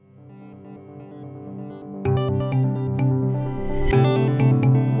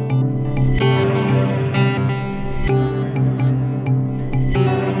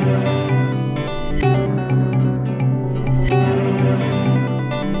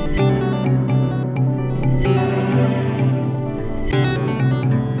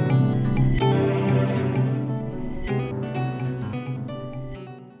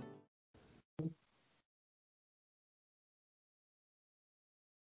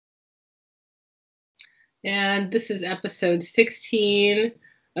and this is episode 16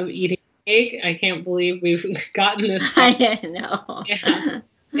 of Eating Cake. I can't believe we've gotten this far. I know. Yeah.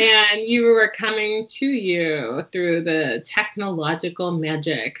 And you were coming to you through the technological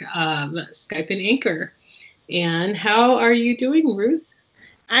magic of Skype and Anchor. And how are you doing, Ruth?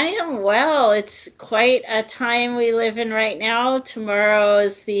 I am well. It's quite a time we live in right now. Tomorrow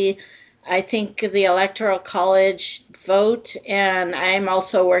is I think, the Electoral College vote, and I'm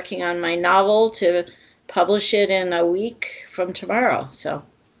also working on my novel to publish it in a week from tomorrow. So.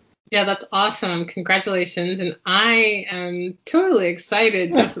 Yeah, that's awesome. Congratulations. And I am totally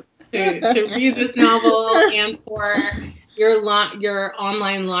excited to read this novel and for your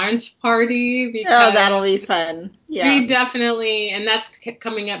online launch party because that'll be fun. Yeah. we definitely, and that's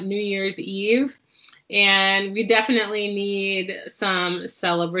coming up New Year's Eve, and we definitely need some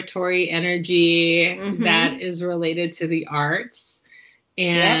celebratory energy that is related to the arts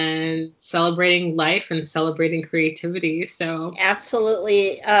and celebrating life and celebrating creativity. So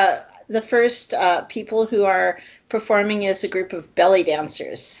absolutely. The first people who are performing is a group of belly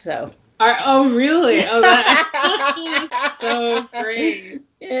dancers. So. Oh, really? Oh, that's so great.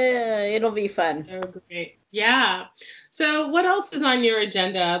 Yeah, it'll be fun. So great. Yeah. So what else is on your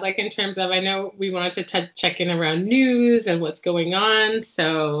agenda? Like in terms of, I know we wanted to check in around news and what's going on.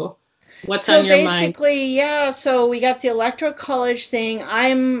 So what's on your mind? So basically, yeah, so we got the Electoral College thing.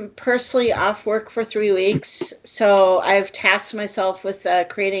 I'm personally off work for 3 weeks. So I've tasked myself with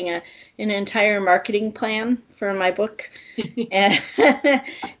creating an entire marketing plan for my book. and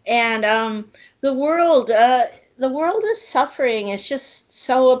the world is suffering. It's just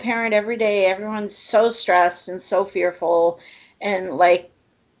so apparent every day. Everyone's so stressed and so fearful. And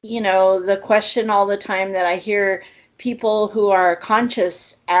the question all the time that I hear people who are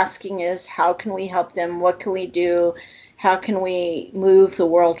conscious asking is, how can we help them? What can we do? How can we move the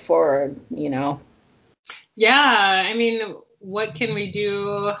world forward? Yeah, I mean, what can we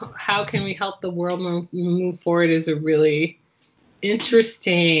do? How can we help the world move forward is a really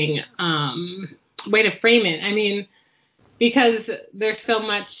interesting way to frame it. I mean, because there's so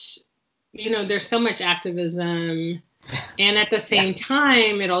much activism, and at the same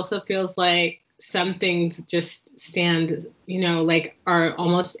time, it also feels like some things just stand, are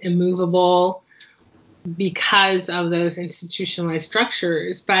almost immovable because of those institutionalized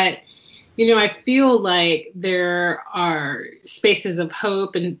structures. But, I feel like there are spaces of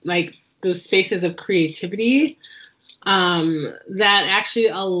hope and like those spaces of creativity that actually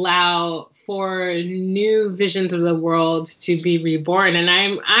allow for new visions of the world to be reborn. And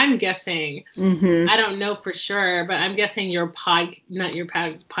I'm guessing, I don't know for sure, but I'm guessing not your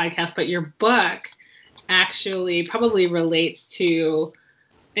podcast, but your book actually probably relates to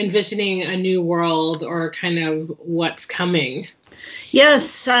envisioning a new world or kind of what's coming.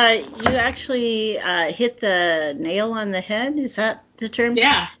 Yes, you actually hit the nail on the head. Is that the term?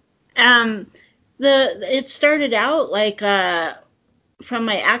 Yeah. It started out from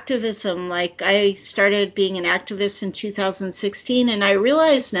my activism. Like, I started being an activist in 2016, and I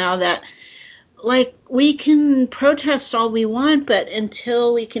realize now that we can protest all we want, but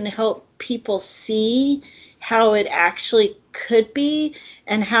until we can help people see how it actually could be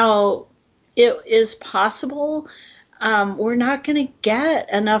and how it is possible, we're not going to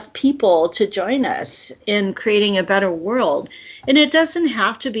get enough people to join us in creating a better world. And it doesn't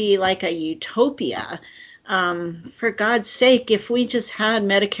have to be like a utopia. For God's sake, if we just had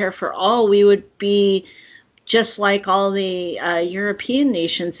Medicare for all, we would be just like all the European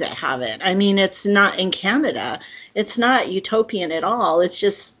nations that have it. I mean, it's not in Canada. It's not utopian at all. It's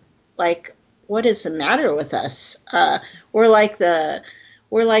just like, what is the matter with us? We're like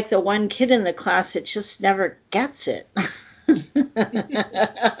the one kid in the class that just never gets it.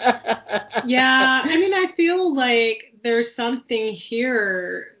 Yeah, I mean, I feel like there's something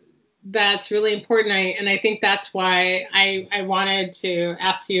here that's really important. And I think that's why I wanted to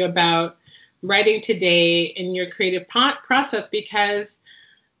ask you about writing today in your creative process, because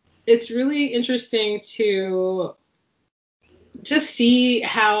it's really interesting to just see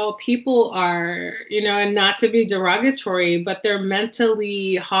how people are, and not to be derogatory, but they're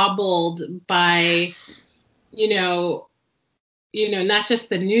mentally hobbled by, not just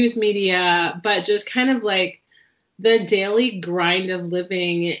the news media, but just kind of like the daily grind of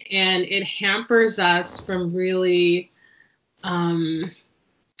living. And it hampers us from really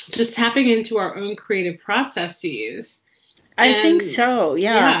just tapping into our own creative processes. I think so,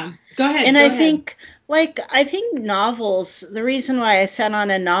 yeah. Go ahead. And I think novels, the reason why I set on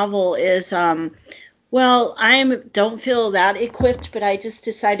a novel is, well, don't feel that equipped, but I just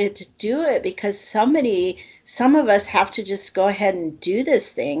decided to do it because some of us have to just go ahead and do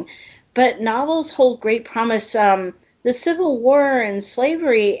this thing. but novels hold great promise. The Civil War and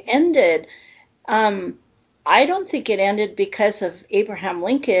slavery ended. I don't think it ended because of Abraham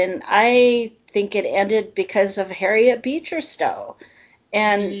Lincoln. I think it ended because of Harriet Beecher Stowe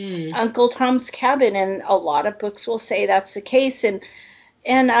and Uncle Tom's Cabin, and a lot of books will say that's the case. And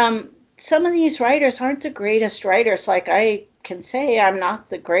some of these writers aren't the greatest writers. Like, I can say I'm not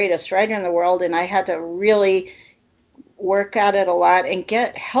the greatest writer in the world, and I had to really work at it a lot and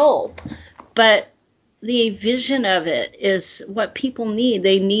get help. But the vision of it is what people need.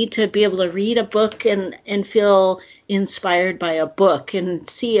 They need to be able to read a book and feel inspired by a book and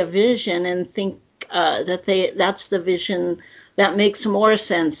see a vision and think that's the vision that makes more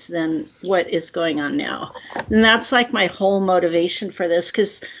sense than what is going on now. And that's like my whole motivation for this,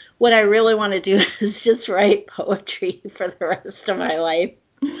 because what I really want to do is just write poetry for the rest of my life.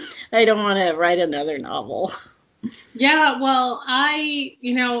 I don't want to write another novel. Yeah, well,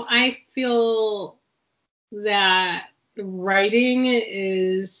 I feel that writing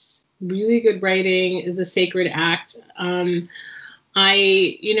is really good. Writing is a sacred act.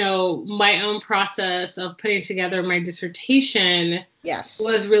 My own process of putting together my dissertation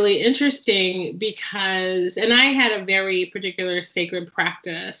was really interesting because, and I had a very particular sacred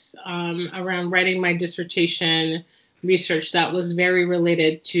practice around writing my dissertation research that was very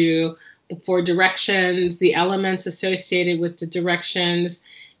related to the 4 directions, the elements associated with the directions,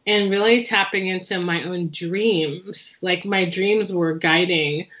 and really tapping into my own dreams. Like, my dreams were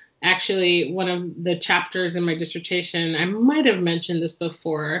guiding. Actually, one of the chapters in my dissertation, I might have mentioned this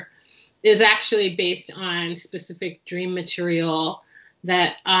before, is actually based on specific dream material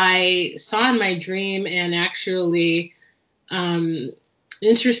that I saw in my dream. And actually,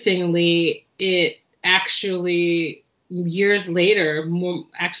 interestingly, it actually years later,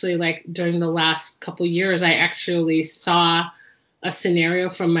 actually like during the last couple years, I actually saw a scenario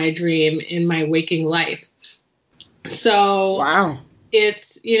from my dream in my waking life. So wow.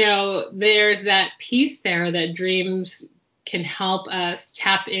 It's, there's that piece there that dreams can help us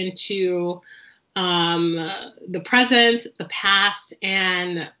tap into the present, the past,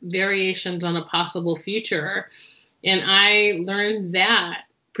 and variations on a possible future. And I learned that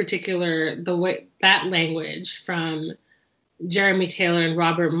that language from Jeremy Taylor and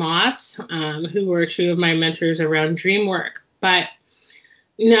Robert Moss, who were 2 of my mentors around dream work. But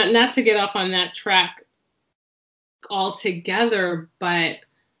not to get off on that track altogether, but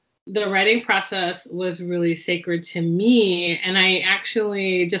the writing process was really sacred to me. And I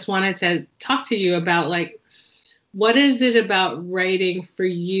actually just wanted to talk to you about, like, what is it about writing for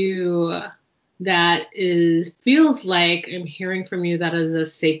you that feels like I'm hearing from you that is a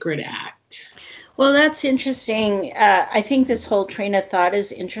sacred act? Well, that's interesting. I think this whole train of thought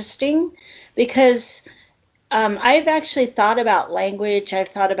is interesting because I've actually thought about language, I've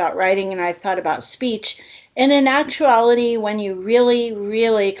thought about writing, and I've thought about speech. And in actuality, when you really,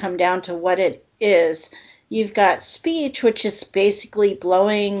 really come down to what it is, you've got speech, which is basically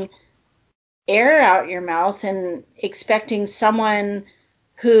blowing air out your mouth and expecting someone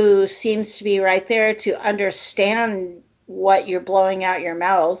who seems to be right there to understand what you're blowing out your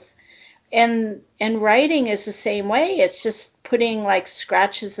mouth. And writing is the same way. It's just putting like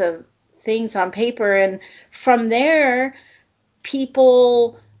scratches of things on paper, and from there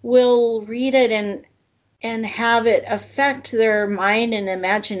people will read it and have it affect their mind and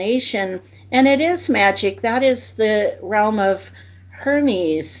imagination. And it is magic. That is the realm of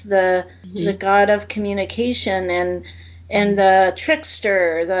Hermes, the god of communication, and the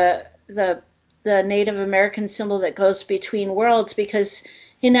trickster, the Native American symbol that goes between worlds. Because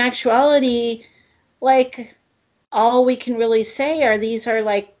in actuality, like, all we can really say are these are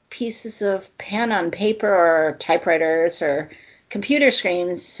like pieces of pen on paper or typewriters or computer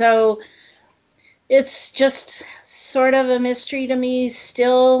screens. So it's just sort of a mystery to me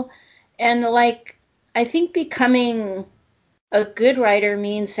still. And like, I think becoming a good writer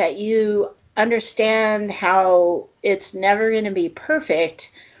means that you understand how it's never going to be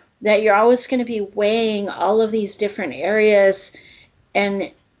perfect, that you're always going to be weighing all of these different areas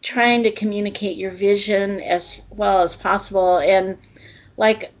and trying to communicate your vision as well as possible. And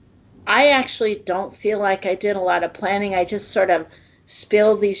like, I actually don't feel like I did a lot of planning. I just sort of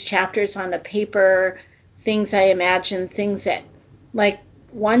spilled these chapters on the paper, things I imagined, things that, like,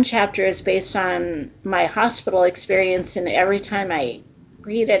 one chapter is based on my hospital experience, and every time I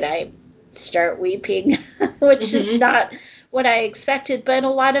read it, I start weeping, which is not what I expected, but a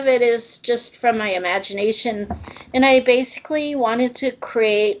lot of it is just from my imagination. And I basically wanted to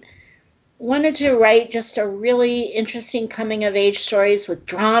write just a really interesting coming of age stories with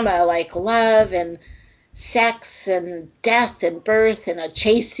drama, like love and sex and death and birth and a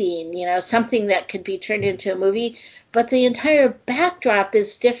chase scene, something that could be turned into a movie. But the entire backdrop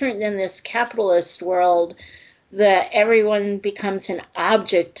is different than this capitalist world that everyone becomes an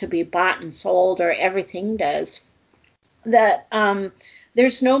object to be bought and sold, or everything does. That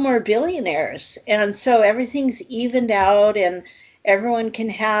there's no more billionaires, and so everything's evened out, and everyone can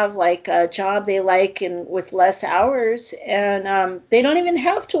have like a job they like and with less hours, and they don't even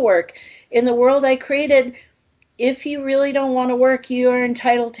have to work. In the world I created, if you really don't want to work, you are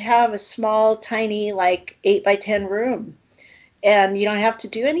entitled to have a small, tiny, like 8 by 10 room, and you don't have to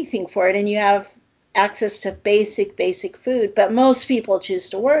do anything for it, and you have access to basic food. But most people choose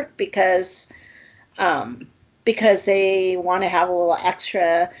to work because they want to have a little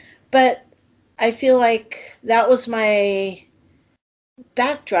extra. But I feel like that was my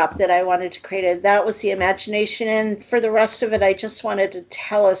backdrop that I wanted to create. That was the imagination, and for the rest of it, I just wanted to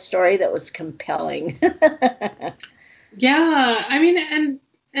tell a story that was compelling. Yeah, I mean,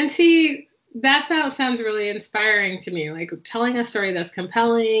 and see, that sounds really inspiring to me, like telling a story that's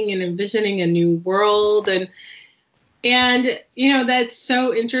compelling and envisioning a new world, and that's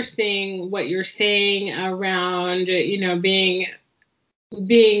so interesting what you're saying around being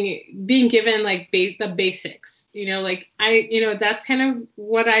given like the basics, like that's kind of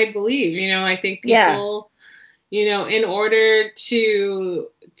what I believe. I think people, in order to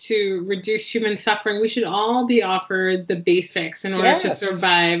reduce human suffering, we should all be offered the basics in order to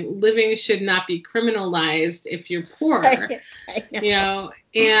survive. Living should not be criminalized if you're poor. I know.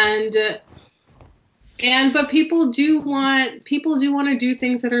 But people do want to do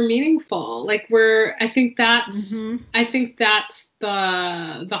things that are meaningful. Like I think that's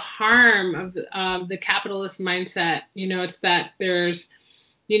the harm of the capitalist mindset. It's that there's,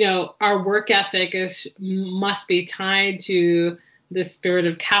 our work ethic must be tied to the spirit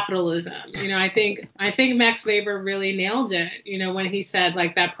of capitalism. I think Max Weber really nailed it, when he said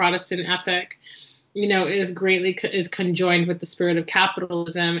like that Protestant ethic, is conjoined with the spirit of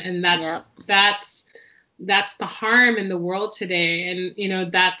capitalism. And that's the harm in the world today. And,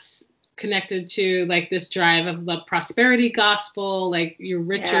 that's connected to like this drive of the prosperity gospel. Like you're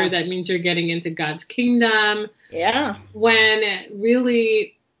richer, that means you're getting into God's kingdom. Yeah. When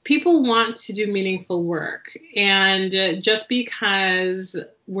really people want to do meaningful work, and just because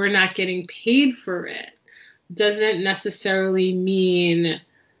we're not getting paid for it doesn't necessarily mean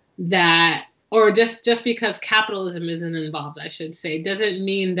that, or just because capitalism isn't involved, I should say, doesn't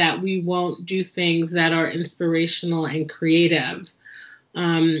mean that we won't do things that are inspirational and creative.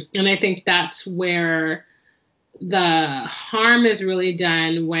 And I think that's where the harm is really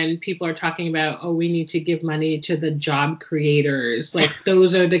done, when people are talking about, oh, we need to give money to the job creators. Like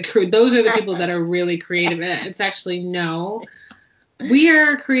those are the people that are really creative. It's actually no. We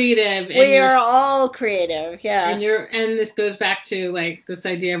are creative. And we are all creative, yeah. And this goes back to like this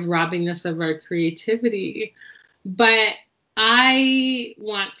idea of robbing us of our creativity. But I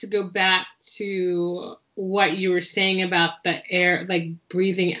want to go back to what you were saying about the air, like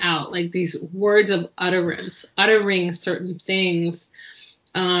breathing out, like these words of utterance, uttering certain things.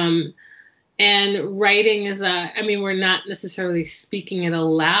 And writing we're not necessarily speaking it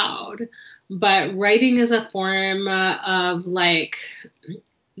aloud, but writing is a form of like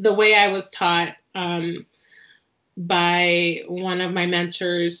the way I was taught by one of my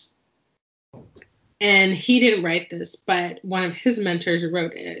mentors. And he didn't write this, but one of his mentors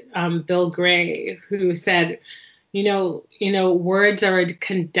wrote it, Bill Gray, who said, words are a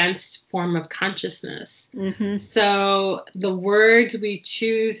condensed form of consciousness. Mm-hmm. So the words we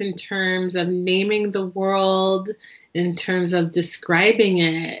choose in terms of naming the world, in terms of describing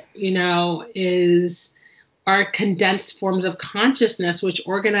it, is our condensed forms of consciousness, which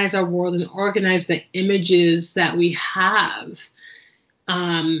organize our world and organize the images that we have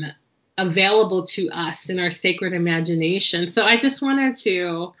available to us in our sacred imagination. So I just wanted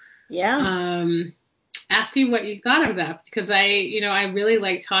to ask you what you thought of that, because I really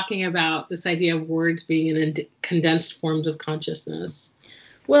like talking about this idea of words being in condensed forms of consciousness.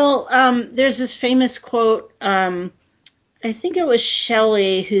 Well, there's this famous quote, I think it was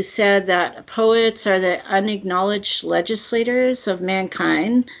Shelley, who said that poets are the unacknowledged legislators of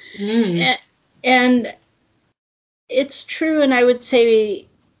mankind. And it's true, and I would say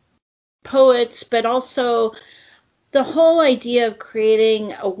poets, but also the whole idea of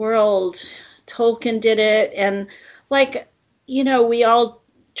creating a world. Tolkien did it, and we all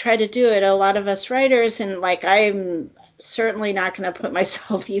try to do it, a lot of us writers, and I'm certainly not going to put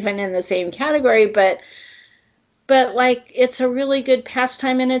myself even in the same category, but it's a really good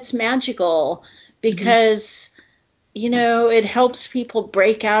pastime, and it's magical because it helps people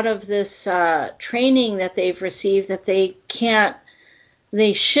break out of this training that they've received, that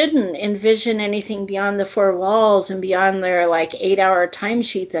they shouldn't envision anything beyond the four walls and beyond their like 8-hour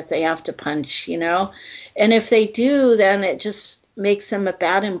timesheet that they have to punch, And if they do, then it just makes them a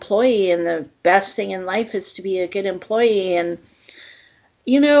bad employee. And the best thing in life is to be a good employee. And,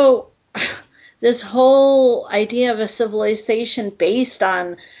 this whole idea of a civilization based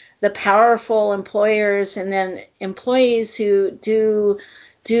on the powerful employers and then employees who do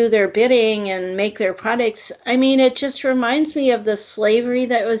their bidding and make their products. I mean, it just reminds me of the slavery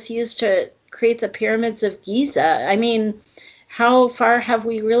that was used to create the pyramids of Giza. I mean, how far have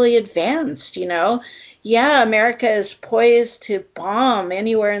we really advanced, Yeah, America is poised to bomb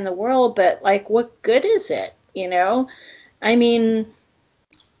anywhere in the world, but like, what good is it, I mean,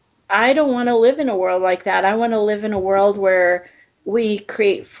 I don't want to live in a world like that. I want to live in a world where we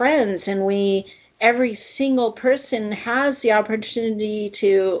create friends and every single person has the opportunity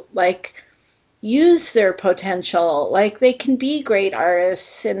to like use their potential. Like they can be great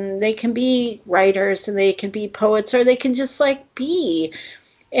artists and they can be writers and they can be poets, or they can just like be.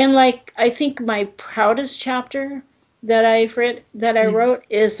 And like, I think my proudest chapter that I wrote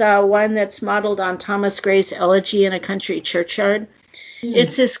is one that's modeled on Thomas Gray's Elegy in a Country Churchyard.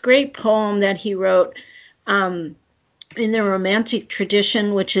 It's this great poem that he wrote in the Romantic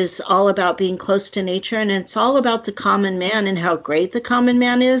tradition, which is all about being close to nature, and it's all about the common man and how great the common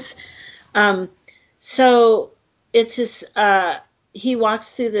man is. So it's this, he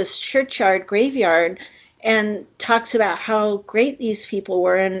walks through this churchyard graveyard and talks about how great these people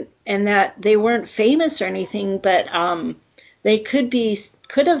were, and that they weren't famous or anything, but they could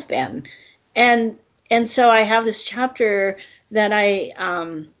have been. And so I have this chapter that I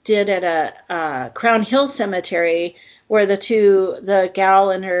did at a Crown Hill Cemetery, where the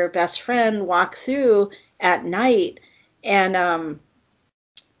gal and her best friend walk through at night, and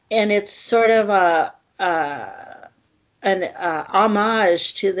it's sort of an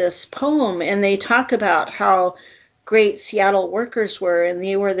homage to this poem, and they talk about how great Seattle workers were, and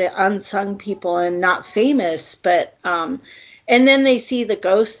they were the unsung people and not famous, but and then they see the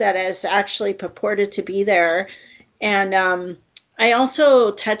ghost that is actually purported to be there. And I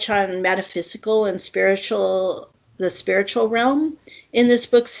also touch on metaphysical and the spiritual realm in this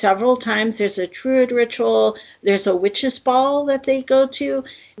book several times. There's a Druid ritual, there's a witch's ball that they go to,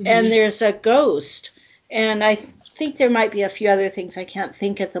 and there's a ghost. And I think there might be a few other things I can't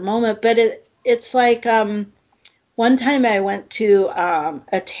think at the moment, but it's like one time I went to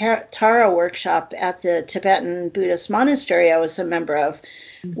a Tara workshop at the Tibetan Buddhist monastery I was a member of,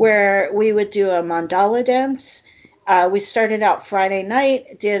 where we would do a mandala dance. We started out Friday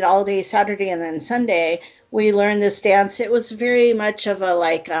night, did all day Saturday, and then Sunday we learned this dance. It was very much of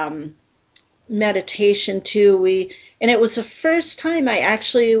a meditation too. And it was the first time I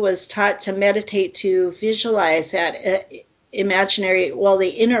actually was taught to meditate, to visualize that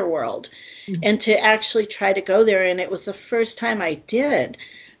the inner world, and to actually try to go there. And it was the first time I did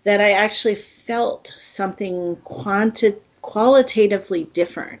that I actually felt something qualitatively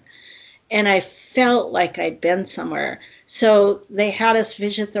different. And I felt like I'd been somewhere. So they had us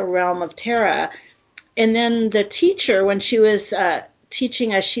visit the realm of Tara. And then the teacher, when she was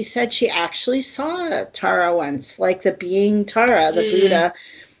teaching us, she said she actually saw Tara once, like the being Tara, the Buddha,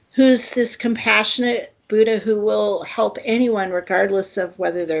 who's this compassionate Buddha who will help anyone regardless of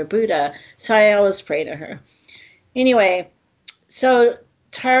whether they're Buddha. So I always pray to her. Anyway, so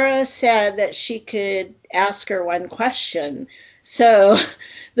Tara said that she could ask her one question. So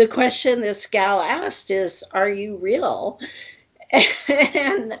the question this gal asked is, "Are you real?"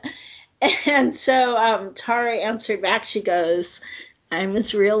 And so Tara answered back. She goes, "I'm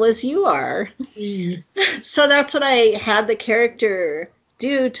as real as you are." So that's what I had the character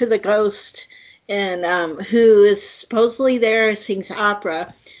do to the ghost, and who is supposedly there, sings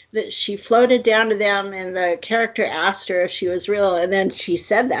opera. That she floated down to them, and the character asked her if she was real, and then she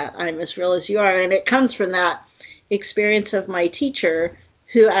said that, "I'm as real as you are." And it comes from that experience of my teacher,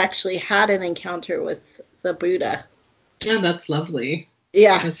 who actually had an encounter with the Buddha. Yeah, that's lovely.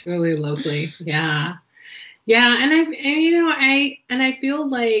 Yeah, that's really lovely. Yeah. And I feel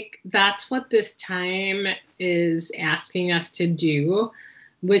like that's what this time is asking us to do,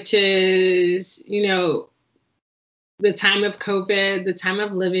 which is, the time of COVID, the time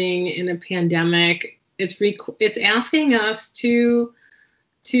of living in a pandemic. It's asking us to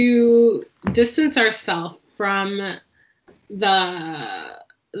distance ourselves from the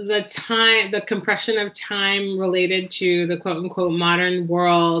compression of time related to the quote unquote modern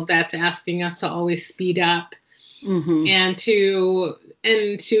world that's asking us to always speed up Mm-hmm. and to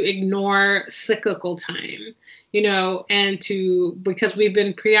ignore cyclical time, and because we've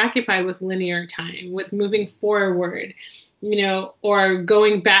been preoccupied with linear time, with moving forward, or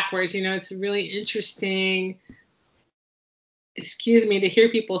going backwards. It's really interesting, excuse me, to hear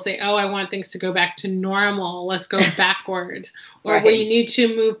people say, oh, I want things to go back to normal. Let's go backwards. Or Right. where you need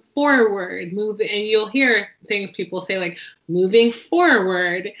to move forward, and you'll hear things people say like moving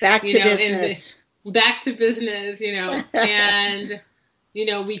forward. Back to business. Back to business, and,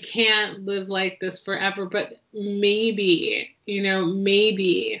 we can't live like this forever, but maybe,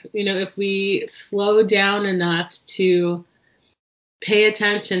 if we slow down enough to pay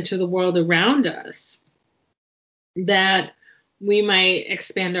attention to the world around us, that we might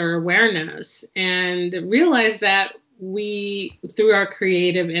expand our awareness and realize that we, through our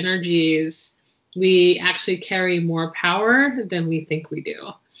creative energies, we actually carry more power than we think we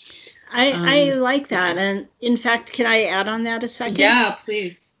do. I like that. And in fact, can I add on that a second? Yeah,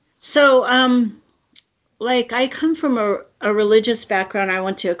 please. So, I come from a religious background. I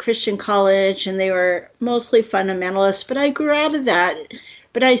went to a Christian college and they were mostly fundamentalists, but I grew out of that.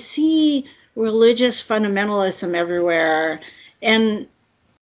 But I see religious fundamentalism everywhere. And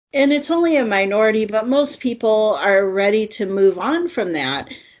it's only a minority, but most people are ready to move on from that.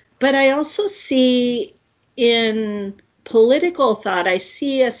 But I also see in political thought, I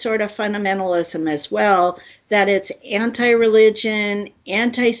see a sort of fundamentalism as well, that it's anti-religion,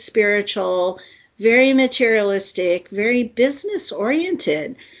 anti-spiritual, very materialistic, very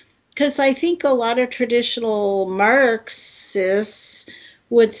business-oriented. Because I think a lot of traditional Marxists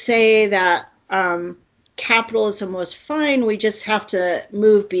would say that capitalism was fine, we just have to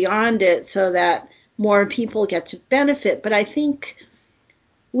move beyond it so that more people get to benefit. But I think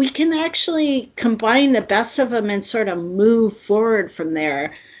we can actually combine the best of them and sort of move forward from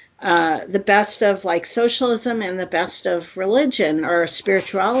there. The best of like socialism and the best of religion or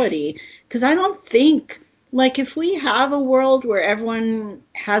spirituality. Because I don't think, like, if we have a world where everyone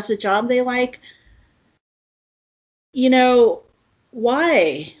has a job they like,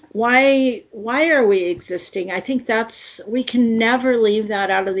 why? Why are we existing? I think we can never leave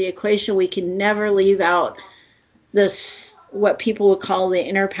that out of the equation. We can never leave out this, what people would call the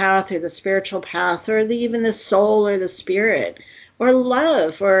inner path or the spiritual path, or even the soul or the spirit, or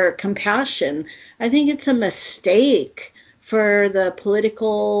love or compassion. I think it's a mistake for the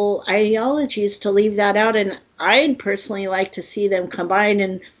political ideologies to leave that out, and I'd personally like to see them combined.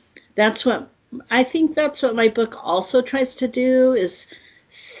 And I think that's what my book also tries to do, is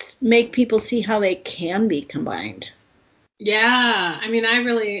make people see how they can be combined. Yeah, I mean, I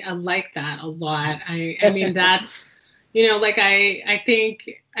really like that a lot. I mean, that's, I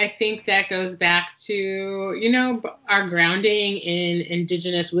think that goes back to, our grounding in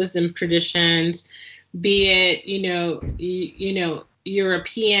indigenous wisdom traditions, be it,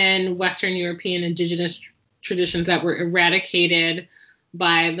 European, Western European indigenous traditions that were eradicated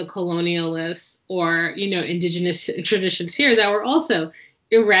by the colonialists, or, indigenous traditions here that were also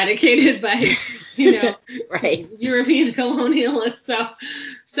eradicated by, right. European colonialists.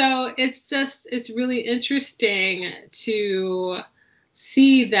 So it's really interesting to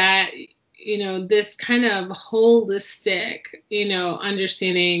see that, this kind of holistic,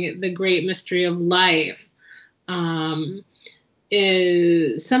 understanding the great mystery of life,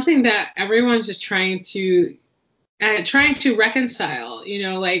 is something that everyone's just trying to reconcile,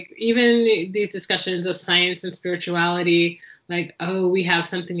 like even these discussions of science and spirituality, like, oh, we have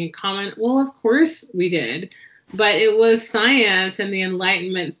something in common. Well, of course we did. But it was science and the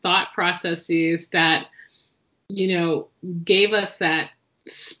Enlightenment thought processes that, gave us that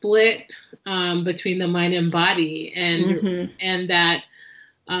split between the mind and body, and that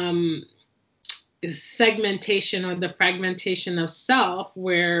segmentation or the fragmentation of self,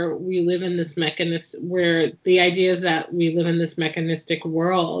 where we live in this where the idea is that we live in this mechanistic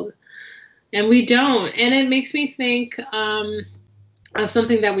world, and we don't. And it makes me think of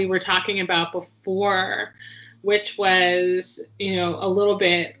something that we were talking about before, which was, a little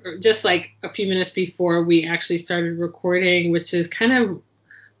bit, just like a few minutes before we actually started recording, which is kind of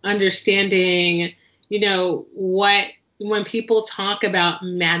understanding, when people talk about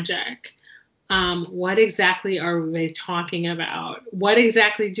magic, what exactly are they talking about? What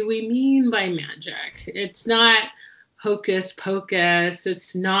exactly do we mean by magic? It's not hocus pocus.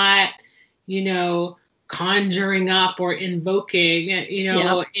 It's not, conjuring up or invoking,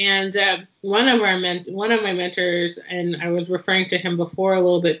 Yep. And one of my mentors, and I was referring to him before a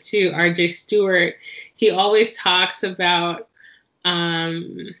little bit too, R.J. Stewart, he always talks about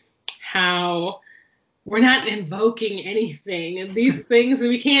how we're not invoking anything. And these things,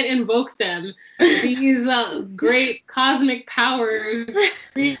 we can't invoke them. These great cosmic powers,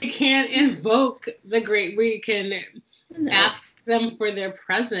 we can't invoke we can ask them for their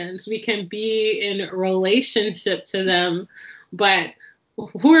presence. We can be in relationship to them, but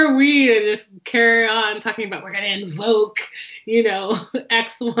who are we to just carry on talking about we're going to invoke,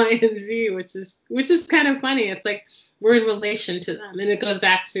 X, Y, and Z, which is kind of funny. It's like we're in relation to them, and it goes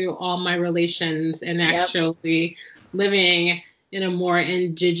back to all my relations and actually living in a more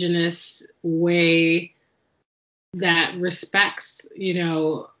indigenous way that respects,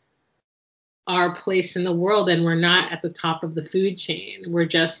 our place in the world, and we're not at the top of the food chain. We're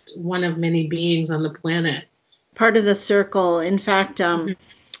just one of many beings on the planet. Part of the circle. In fact,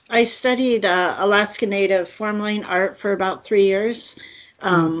 I studied Alaska Native form line art for about 3 years.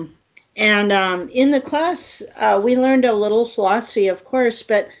 And in the class, we learned a little philosophy, of course,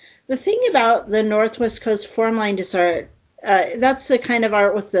 but the thing about the Northwest Coast form line art, that's the kind of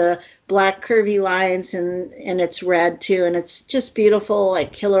art with the black curvy lines, and it's red too, and it's just beautiful,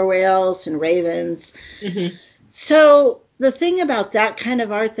 like killer whales and ravens. So the thing about that kind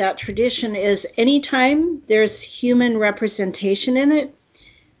of art, that tradition, is anytime there's human representation in it,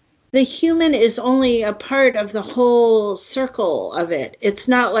 the human is only a part of the whole circle of it. It's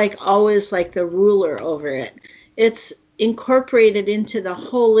not like always like the ruler over it. It's incorporated into the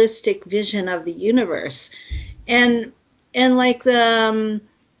holistic vision of the universe. And like the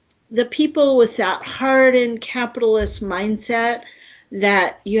people with that hardened capitalist mindset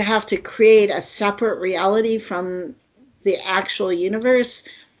that you have to create a separate reality from the actual universe,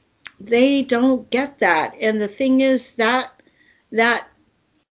 they don't get that. And the thing is that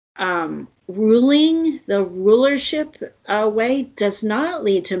ruling, the rulership way, does not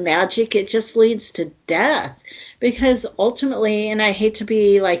lead to magic. It just leads to death. Because ultimately, and I hate to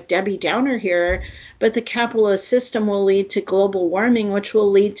be like Debbie Downer here, but the capitalist system will lead to global warming, which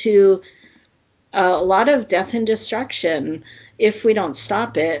will lead to a lot of death and destruction if we don't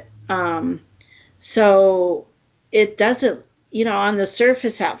stop it. So it doesn't, on the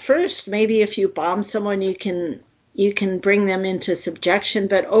surface at first, maybe if you bomb someone, you can bring them into subjection,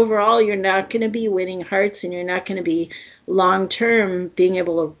 but overall you're not going to be winning hearts, and you're not going to be long-term being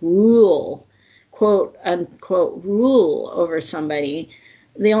able to rule, quote unquote, rule over somebody.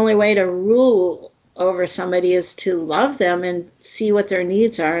 The only way to rule over somebody is to love them and see what their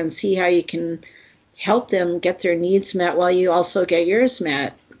needs are and see how you can help them get their needs met while you also get yours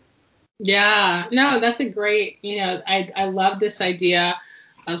met. Yeah, no, that's a great, I love this idea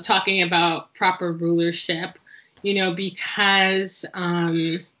of talking about proper rulership, because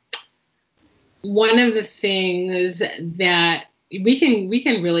one of the things that we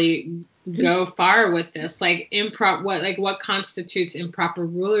can really go far with this, like what constitutes improper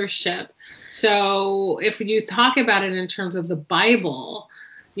rulership. So if you talk about it in terms of the Bible,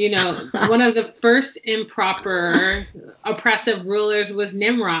 one of the first improper oppressive rulers was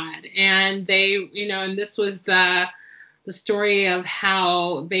Nimrod, and and this was the story of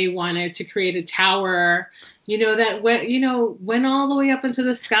how they wanted to create a tower, that went all the way up into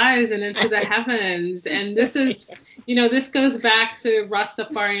the skies and into the heavens. And this is, this goes back to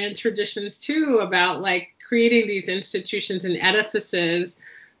Rastafarian traditions too, about like creating these institutions and edifices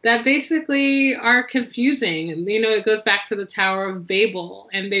that basically are confusing. It goes back to the Tower of Babel,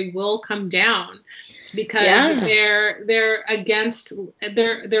 and they will come down because they're against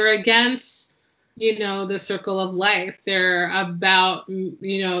the circle of life. They're about,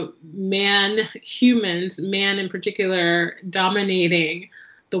 man in particular, dominating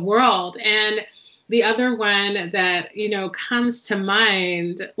the world. And the other one that, comes to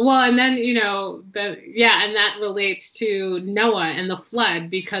mind, well, and then, and that relates to Noah and the flood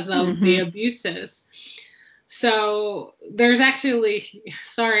because of the abuses. So there's actually,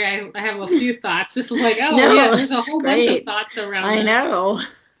 sorry, I have a few thoughts. This is like, there's a whole bunch of thoughts around this. I know.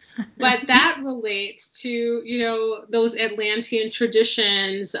 But that relates to, those Atlantean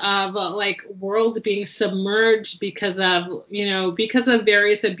traditions of like world being submerged because of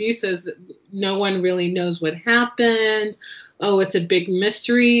various abuses. No one really knows what happened. Oh, it's a big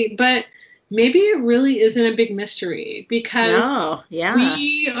mystery. But maybe it really isn't a big mystery, because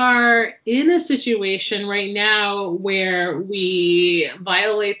we are in a situation right now where we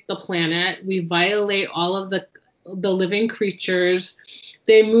violate the planet. We violate all of the living creatures.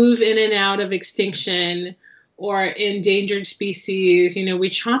 They move in and out of extinction or endangered species. We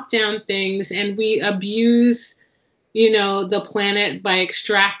chop down things and we abuse, the planet by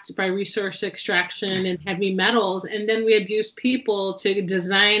resource extraction and heavy metals. And then we abuse people to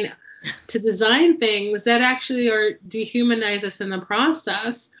design things that actually dehumanize us in the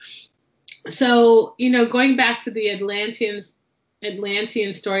process. So, going back to the Atlantean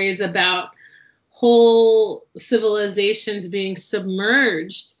stories about whole civilizations being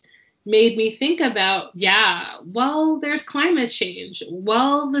submerged made me think about, well, there's climate change.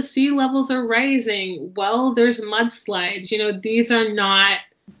 Well, the sea levels are rising. Well, there's mudslides.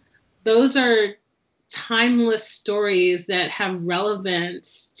 Those are timeless stories that have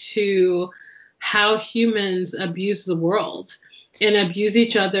relevance to how humans abuse the world and abuse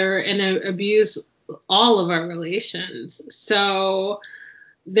each other and abuse all of our relations. So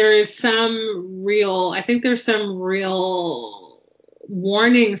I think there's some real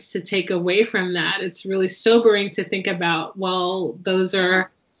warnings to take away from that. It's really sobering to think about, well,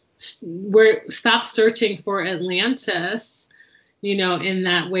 stop searching for Atlantis, in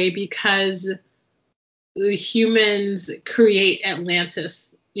that way, because the humans create Atlantis,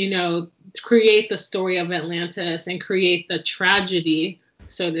 create the story of Atlantis and create the tragedy,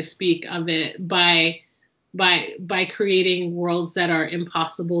 so to speak, of it by creating worlds that are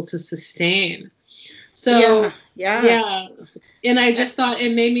impossible to sustain. So yeah. And I just thought,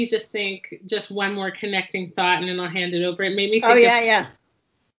 it made me just think, just one more connecting thought, and then I'll hand it over. It made me think of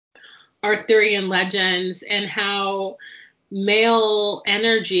Arthurian legends and how male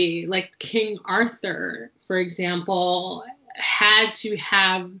energy, like King Arthur, for example, had to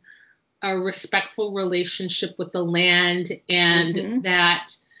have a respectful relationship with the land, and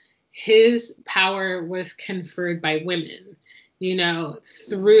that his power was conferred by women,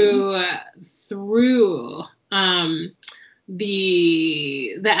 through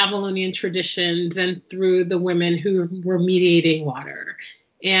the Avalonian traditions and through the women who were mediating water.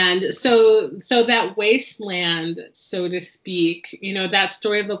 And so that wasteland, so to speak, that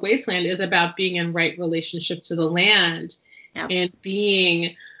story of the wasteland is about being in right relationship to the land, and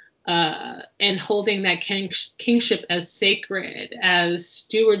being and holding that kingship as sacred, as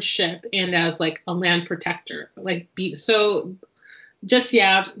stewardship, and as like a land protector. Those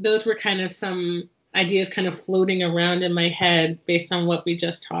were kind of some ideas kind of floating around in my head based on what we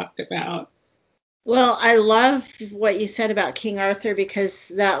just talked about. Well, I love what you said about King Arthur, because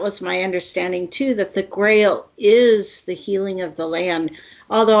that was my understanding too, that the Grail is the healing of the land.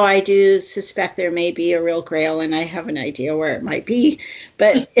 Although I do suspect there may be a real Grail, and I have an idea where it might be.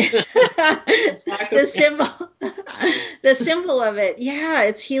 But the symbol of it,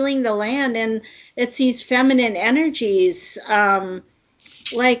 it's healing the land, and it's these feminine energies.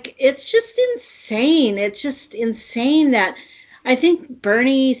 It's just insane. It's just insane that I think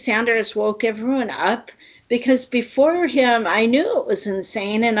Bernie Sanders woke everyone up, because before him, I knew it was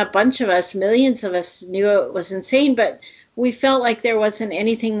insane, and a bunch of us, millions of us, knew it was insane, but we felt like there wasn't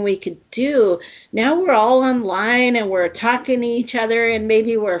anything we could do. Now we're all online and we're talking to each other, and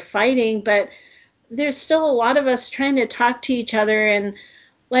maybe we're fighting, but there's still a lot of us trying to talk to each other, and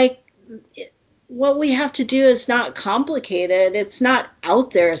what we have to do is not complicated. It's not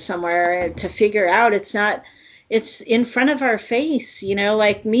out there somewhere to figure out. It's in front of our face,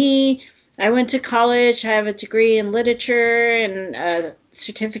 like me. I went to college. I have a degree in literature and a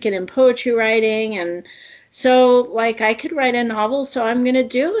certificate in poetry writing. And so I could write a novel, so I'm going to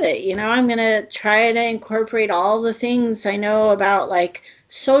do it. I'm going to try to incorporate all the things I know about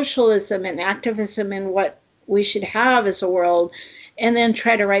socialism and activism and what we should have as a world, and then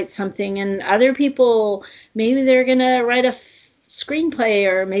try to write something. And other people, maybe they're going to write a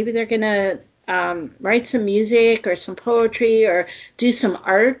screenplay, or maybe they're going to write some music or some poetry or do some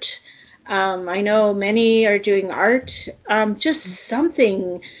art. I know many are doing art, just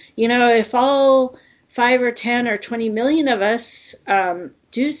something, if all 5 or 10 or 20 million of us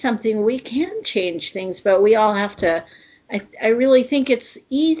do something, we can change things, but we all have to. I really think it's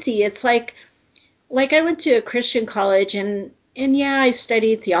easy. It's like I went to a Christian college, and I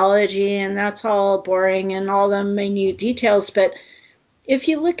studied theology, and that's all boring and all the minute details. But if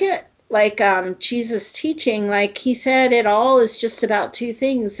you look at Jesus' teaching, he said, it all is just about two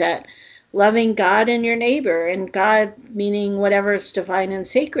things: that loving God and your neighbor, and God meaning whatever is divine and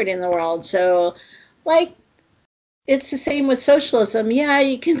sacred in the world. So it's the same with socialism.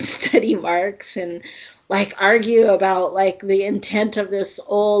 You can study Marx and argue about the intent of this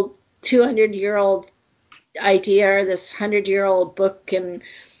old 200-year-old idea, or this 100-year-old book, and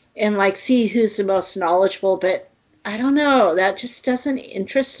see who's the most knowledgeable. But I don't know, that just doesn't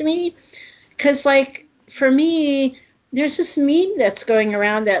interest me, because for me, there's this meme that's going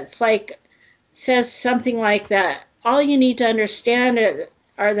around that's says something like that: all you need to understand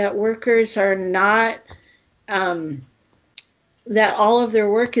are that workers are not that all of their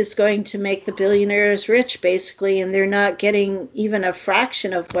work is going to make the billionaires rich, basically, and they're not getting even a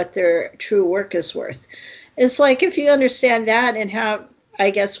fraction of what their true work is worth. It's if you understand that and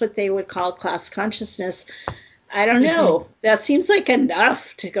I guess what they would call class consciousness. I don't know. That seems like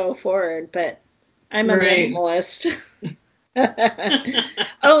enough to go forward, but I'm a Right. minimalist.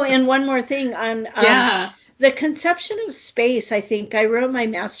 Oh, and one more thing on Yeah. the conception of space. I think I wrote my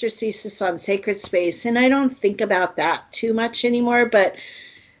master's thesis on sacred space, and I don't think about that too much anymore. But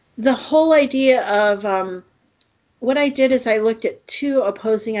the whole idea of what I did is I looked at two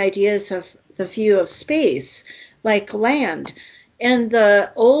opposing ideas of the view of space, like land. And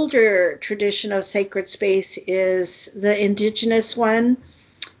the older tradition of sacred space is the indigenous one,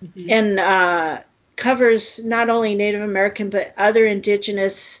 and covers not only Native American but other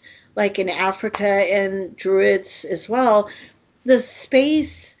indigenous, like in Africa, and Druids as well. The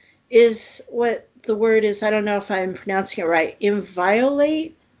space is what the word is. I don't know if I'm pronouncing it right.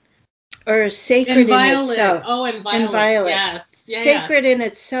 Inviolate or sacred in itself. Oh, inviolate. Inviolate. Yes. Yeah. Sacred in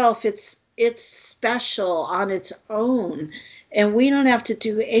itself. It's special on its own, and we don't have to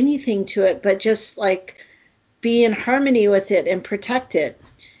do anything to it, but just like be in harmony with it and protect it.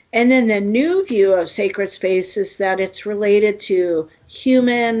 And then the new view of sacred space is that it's related to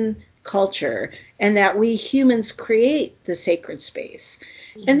human culture and that we humans create the sacred space.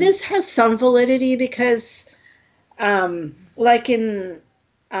 And this has some validity because, like in,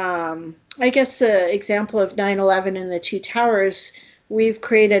 I guess, the example of 9/11 and the Two Towers, we've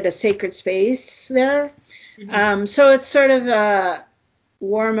created a sacred space there. So it's sort of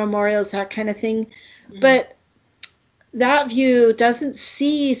war memorials, that kind of thing. But that view doesn't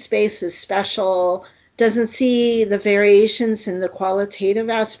see space as special, doesn't see the variations in the qualitative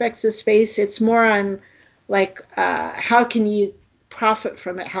aspects of space. It's more on like how can you profit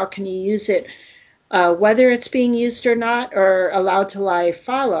from it? How can you use it? Whether it's being used or not, or allowed to lie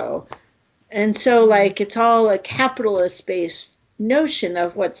fallow. And so like it's all a capitalist based notion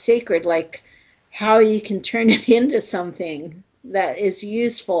of what's sacred, like how you can turn it into something that is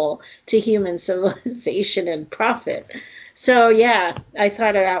useful to human civilization and profit. So yeah, I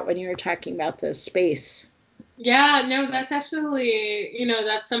thought of that when you were talking about the space. Yeah, no, that's actually,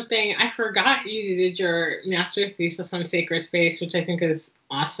 that's something I forgot you did your master's thesis on sacred space, which I think is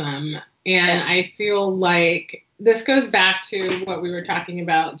awesome. And I feel like this goes back to what we were talking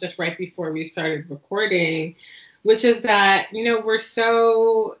about just right before we started recording, which is that, we're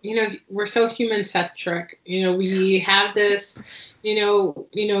so human centric. We have this,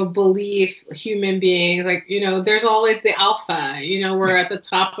 belief, human beings, like, there's always the alpha, we're at the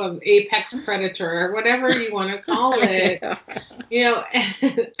top of apex predator, or whatever you want to call it. I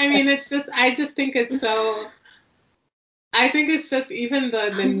mean, I think it's just even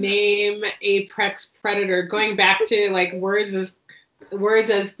the name apex predator, going back to like words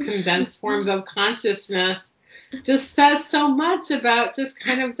as condensed forms of consciousness, just says so much about just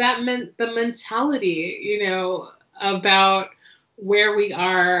kind of the mentality, about where we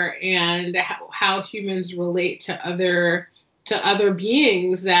are and how humans relate to other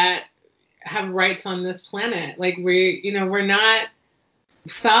beings that have rights on this planet. Like we're not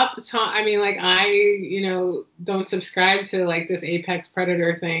I mean, like I don't subscribe to like this apex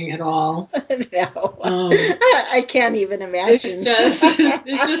predator thing at all. No, I can't even imagine. It's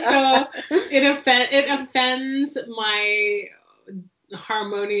just so it offends my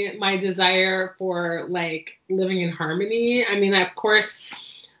my desire for like living in harmony. I mean, of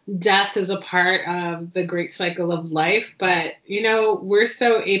course, death is a part of the great cycle of life, but we're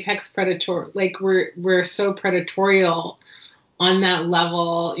so apex predator, like we're so predatorial on that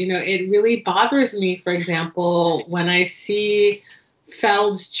level. It really bothers me, for example, when I see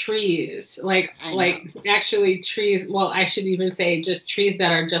felled trees, like actually trees, well, I should even say just trees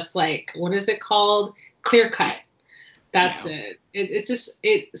that are just like, what is it called? Clear cut. That's it.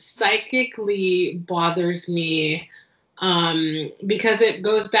 It psychically bothers me, because it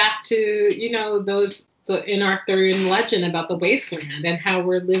goes back to, in Arthurian legend about the wasteland and how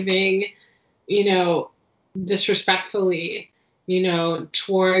we're living, disrespectfully,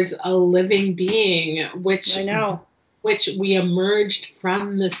 towards a living being, which we emerged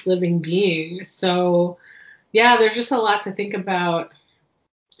from this living being. So yeah, there's just a lot to think about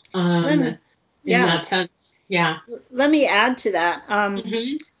in that sense. Yeah. Let me add to that.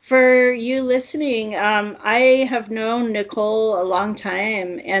 For you listening, I have known Nicole a long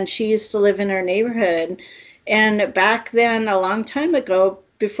time, and she used to live in our neighborhood. And back then, a long time ago,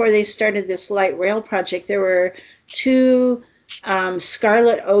 before they started this light rail project, there were two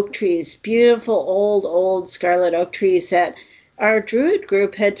scarlet oak trees, beautiful old scarlet oak trees that our Druid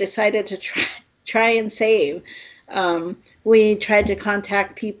group had decided to try and save. We tried to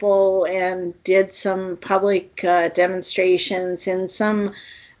contact people and did some public demonstrations and some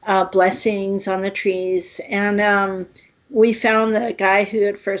blessings on the trees. And we found the guy who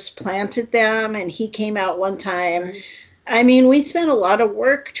had first planted them, and he came out one time. I mean, we spent a lot of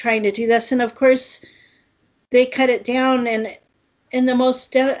work trying to do this, and of course, they cut it down. And the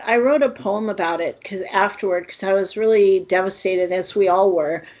most, I wrote a poem about it because I was really devastated, as we all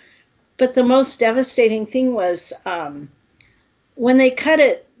were. But the most devastating thing was when they cut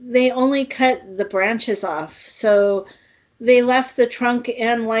it, they only cut the branches off. So they left the trunk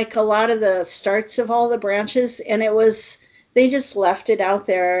and like a lot of the starts of all the branches, and they just left it out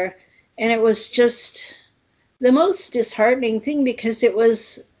there. And it was just the most disheartening thing, because it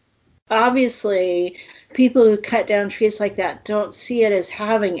was obviously people who cut down trees like that don't see it as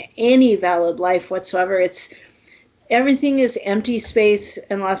having any valid life whatsoever. Everything is empty space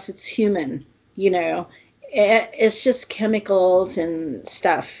unless it's human, It's just chemicals and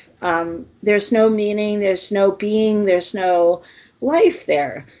stuff. There's no meaning, there's no being, there's no life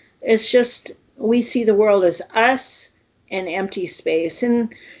there. It's just, we see the world as us and empty space.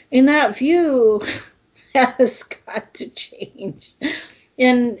 And in that view, has got to change.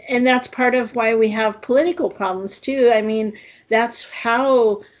 And that's part of why we have political problems too. I mean, that's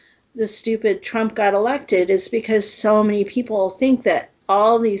how the stupid Trump got elected, is because so many people think that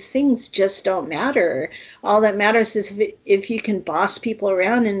all these things just don't matter. All that matters is if you can boss people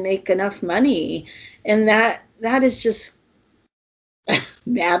around and make enough money. And that is just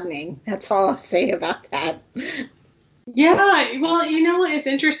maddening. That's all I'll say about that. Yeah, well, what is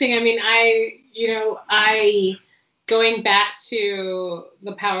interesting? I mean, I going back to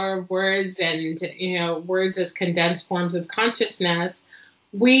the power of words and, words as condensed forms of consciousness,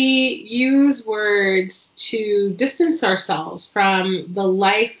 we use words to distance ourselves from the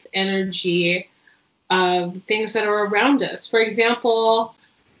life energy of things that are around us. For example,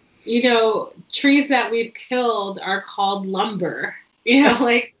 trees that we've killed are called lumber. It's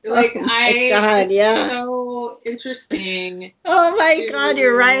so interesting. Oh my God,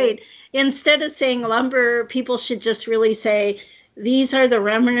 you're right. Instead of saying lumber, people should just really say, these are the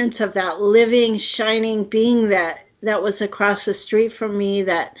remnants of that living, shining being that was across the street from me,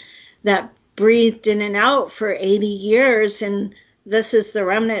 that breathed in and out for 80 years, and this is the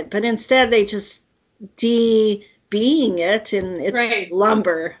remnant. But instead, they just de-being it, and it's right.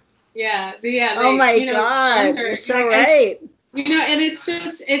 Lumber. Yeah. Oh my God, wonder. You're so right. And it's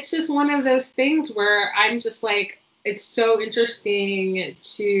just one of those things where I'm just like, it's so interesting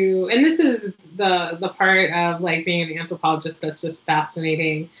to, and this is the part of like being an anthropologist that's just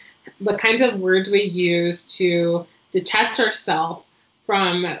fascinating, the kinds of words we use to detach ourselves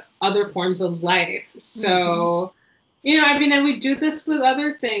from other forms of life. So, and we do this with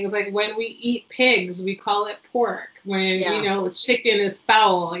other things. Like when we eat pigs, we call it pork. When, chicken is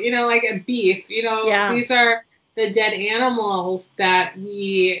fowl, like a beef, these are the dead animals that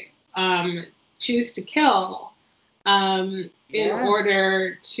we choose to kill in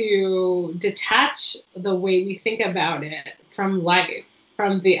order to detach the way we think about it from life,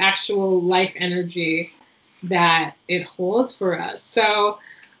 from the actual life energy that it holds for us. So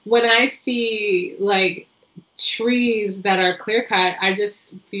when I see like trees that are clear cut, I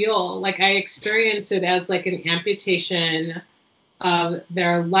just feel like I experience it as like an amputation of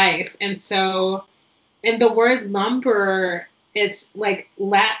their life. And so, and the word lumber, it's like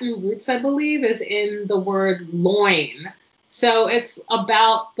Latin roots, I believe, is in the word loin. So it's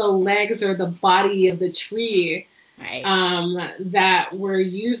about the legs or the body of the tree. Right. That we're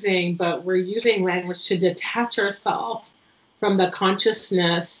using, but we're using language to detach ourselves from the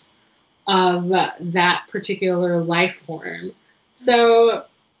consciousness of that particular life form. So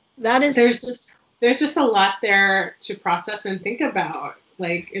that is there's just a lot there to process and think about,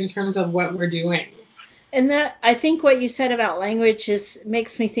 like in terms of what we're doing. And that, I think what you said about language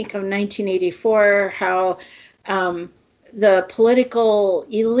makes me think of 1984, how the political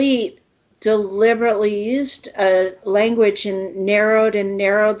elite deliberately used language and narrowed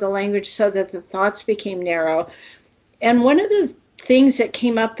the language so that the thoughts became narrow. And one of the things that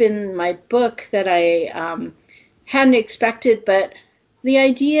came up in my book that I hadn't expected, but the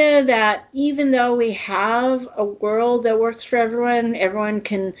idea that even though we have a world that works for everyone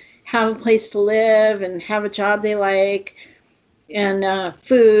can have a place to live and have a job they like and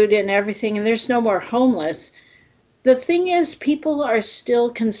food and everything, and there's no more homeless. The thing is, people are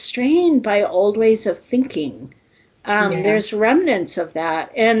still constrained by old ways of thinking. There's remnants of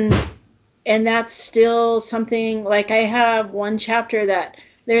that. And that's still something, like I have one chapter that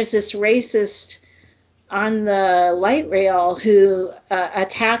there's this racist on the light rail who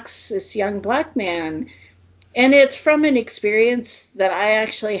attacks this young black man. And it's from an experience that I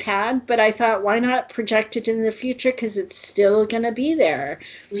actually had, but I thought, why not project it in the future? Because it's still going to be there.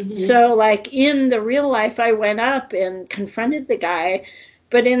 Mm-hmm. So, like in the real life, I went up and confronted the guy.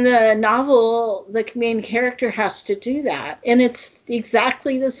 But in the novel, the main character has to do that. And it's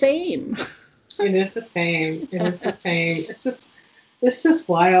exactly the same. It is the same. It is the same. It's just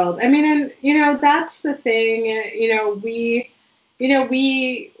wild. I mean, and, you know, that's the thing. We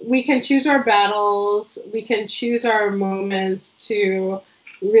can choose our battles. We can choose our moments to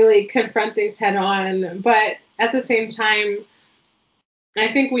really confront things head on. But at the same time, I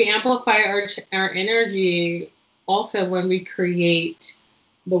think we amplify our energy also when we create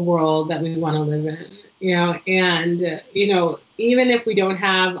the world that we want to live in. And even if we don't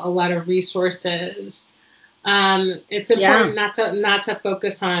have a lot of resources, it's important not to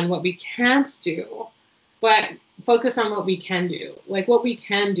focus on what we can't do, but focus on what we can do. Like what we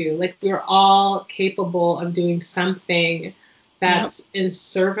can do. Like we're all capable of doing something that's in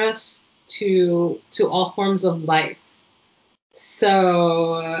service to all forms of life.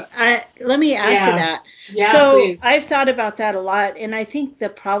 So let me add to that. Yeah, so please. I've thought about that a lot, and I think the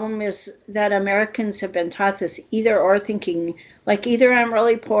problem is that Americans have been taught this either or thinking, like either I'm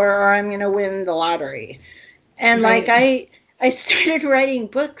really poor or I'm going to win the lottery. And Right. like I started writing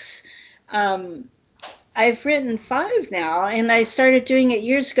books. I've written 5 now, and I started doing it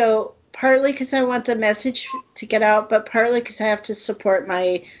years ago, partly because I want the message to get out, but partly because I have to support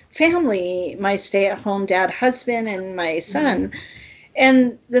my family, my stay-at-home dad husband and my son. Mm-hmm.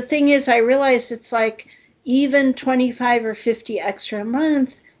 And the thing is, I realized it's like even 25 or 50 extra a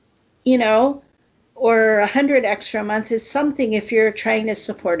month, or 100 extra a month is something if you're trying to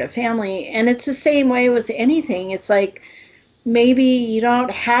support a family. And it's the same way with anything. It's like maybe you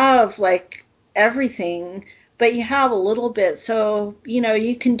don't have like everything, but you have a little bit. So,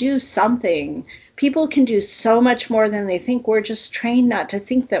 you can do something. People can do so much more than they think. We're just trained not to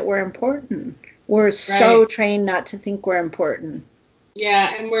think that we're important. We're so trained not to think we're important.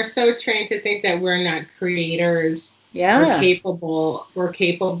 Yeah, and we're so trained to think that we're not creators. Yeah. We're capable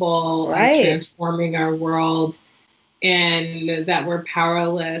of transforming our world, and that we're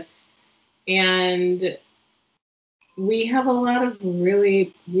powerless. And we have a lot of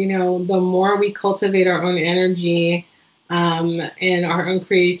really, the more we cultivate our own energy and our own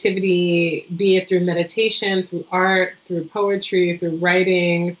creativity, be it through meditation, through art, through poetry, through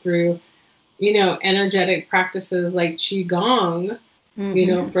writing, through, energetic practices like Qigong,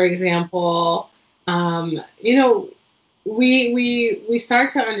 for example, we start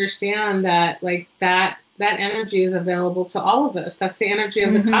to understand that like that energy is available to all of us. That's the energy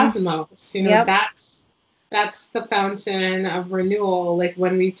of the cosmos. That's the fountain of renewal. Like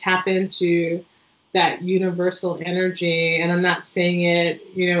when we tap into that universal energy, and I'm not saying it,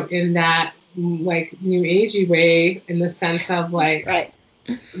 in that like new agey way, in the sense of like,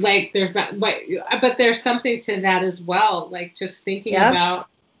 like there's not, but there's something to that as well. Like just thinking about,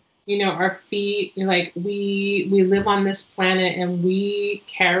 our feet, like we live on this planet and we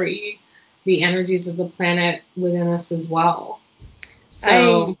carry the energies of the planet within us as well.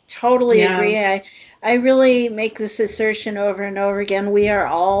 So I totally agree. I really make this assertion over and over again. We are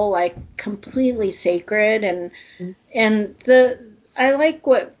all like completely sacred, and I like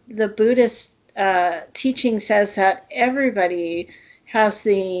what the Buddhist teaching says, that everybody has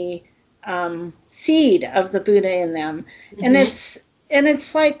the seed of the Buddha in them, and it's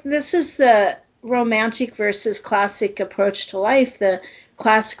like this is the romantic versus classic approach to life. The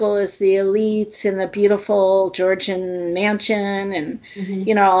classical is the elites in the beautiful Georgian mansion and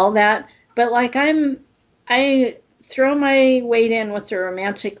all that. But like I throw my weight in with the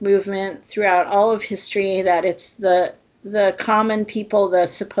romantic movement throughout all of history, that it's the common people, the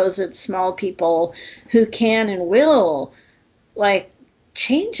supposed small people, who can and will like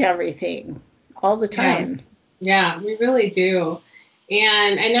change everything all the time. Yeah, we really do.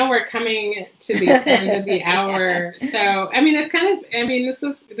 And I know we're coming to the end of the hour. So, I mean, this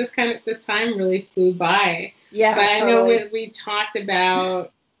time really flew by. Yeah, but totally. I know we talked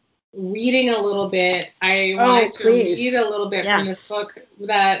about reading a little bit. I wanted to read a little bit from this book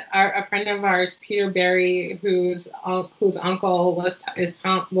that a friend of ours, Peter Berry, whose uncle is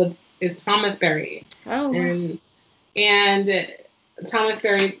Thomas Berry. Oh, wow. And Thomas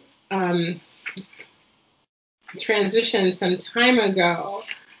Berry transitioned some time ago,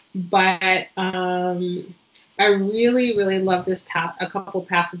 but I really, really love a couple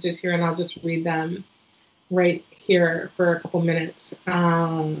passages here, and I'll just read them right here for a couple minutes.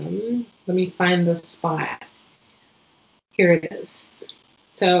 Let me find the spot. Here it is.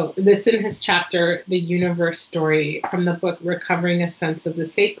 So this in his chapter, The Universe Story, from the book Recovering a Sense of the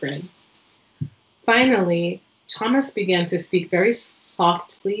Sacred. Finally, Thomas began to speak very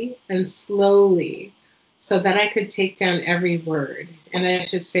softly and slowly so that I could take down every word. And I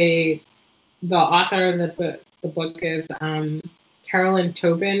should say the author of the book is Carolyn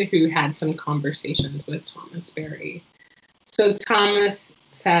Tobin, who had some conversations with Thomas Berry. So Thomas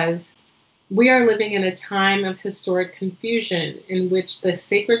says, "We are living in a time of historic confusion in which the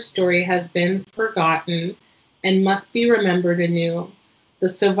sacred story has been forgotten and must be remembered anew. The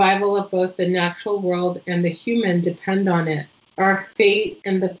survival of both the natural world and the human depend on it. Our fate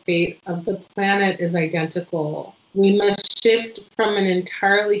and the fate of the planet is identical. We must shift from an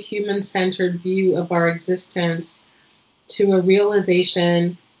entirely human-centered view of our existence to a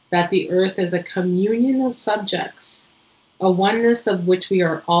realization that the earth is a communion of subjects, a oneness of which we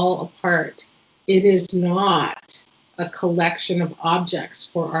are all a part. It is not a collection of objects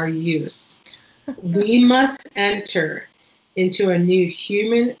for our use. We must enter into a new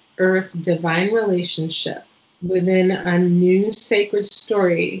human earth divine relationship within a new sacred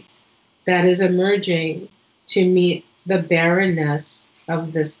story that is emerging to meet the barrenness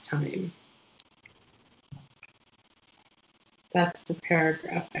of this time." That's the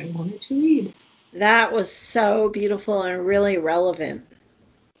paragraph I wanted to read. That was so beautiful and really relevant.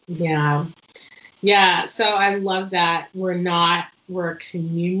 Yeah. Yeah. So I love that we're a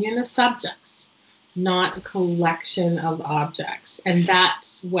communion of subjects, not a collection of objects. And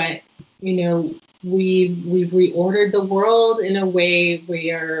that's what, we've reordered the world in a way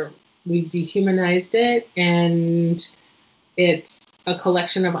we've dehumanized it, and it's a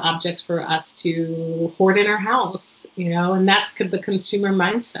collection of objects for us to hoard in our house, and that's the consumer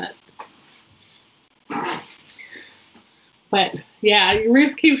mindset. But yeah,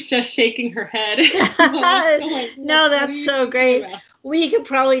 Ruth keeps just shaking her head. No, that's so great. We could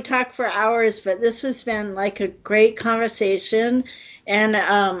probably talk for hours, but this has been like a great conversation, and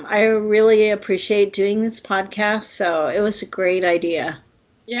I really appreciate doing this podcast. So it was a great idea.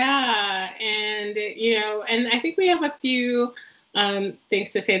 Yeah, and and I think we have a few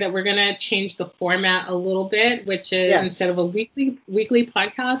things to say. That we're gonna change the format a little bit, which is instead of a weekly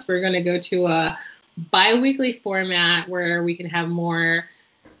podcast, we're gonna go to a bi-weekly format where we can have more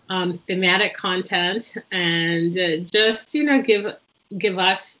thematic content and just give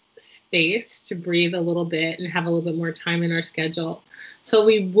us space to breathe a little bit and have a little bit more time in our schedule. So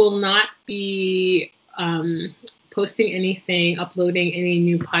we will not be posting anything, uploading any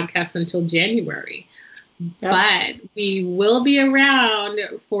new podcasts until January. Yep. But we will be around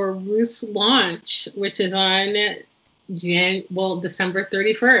for Ruth's launch, which is on December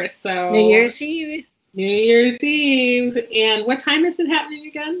 31st. So New Year's Eve. New Year's Eve. And what time is it happening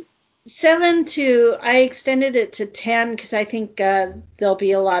again? 7 to, I extended it to 10 because I think there'll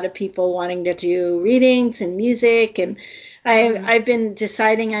be a lot of people wanting to do readings and music. And I've been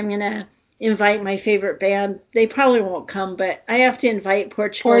deciding I'm going to invite my favorite band. They probably won't come, but I have to invite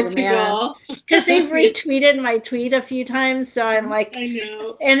Portugal. The Man, because they've retweeted my tweet a few times. So I'm like, I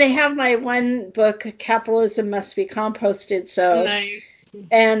know. And they have my one book, Capitalism Must Be Composted. So nice.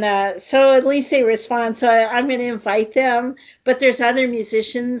 And so at least they respond. So I'm going to invite them. But there's other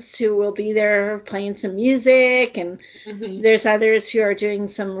musicians who will be there playing some music. And there's others who are doing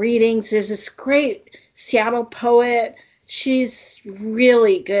some readings. There's this great Seattle poet. She's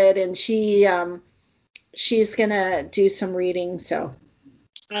really good. And she's going to do some reading. So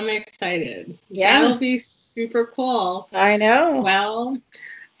I'm excited. Yeah. That'll be super cool. I know. Well,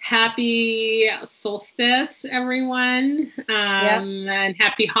 happy solstice, everyone. And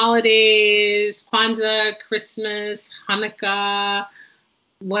happy holidays, Kwanzaa, Christmas, Hanukkah.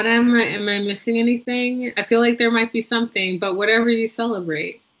 What am I missing anything? I feel like there might be something, but whatever you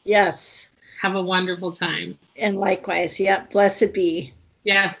celebrate. Yes. Have a wonderful time. And likewise. Yep. Blessed be.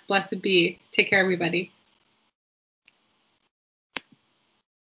 Yes, blessed be. Take care, everybody.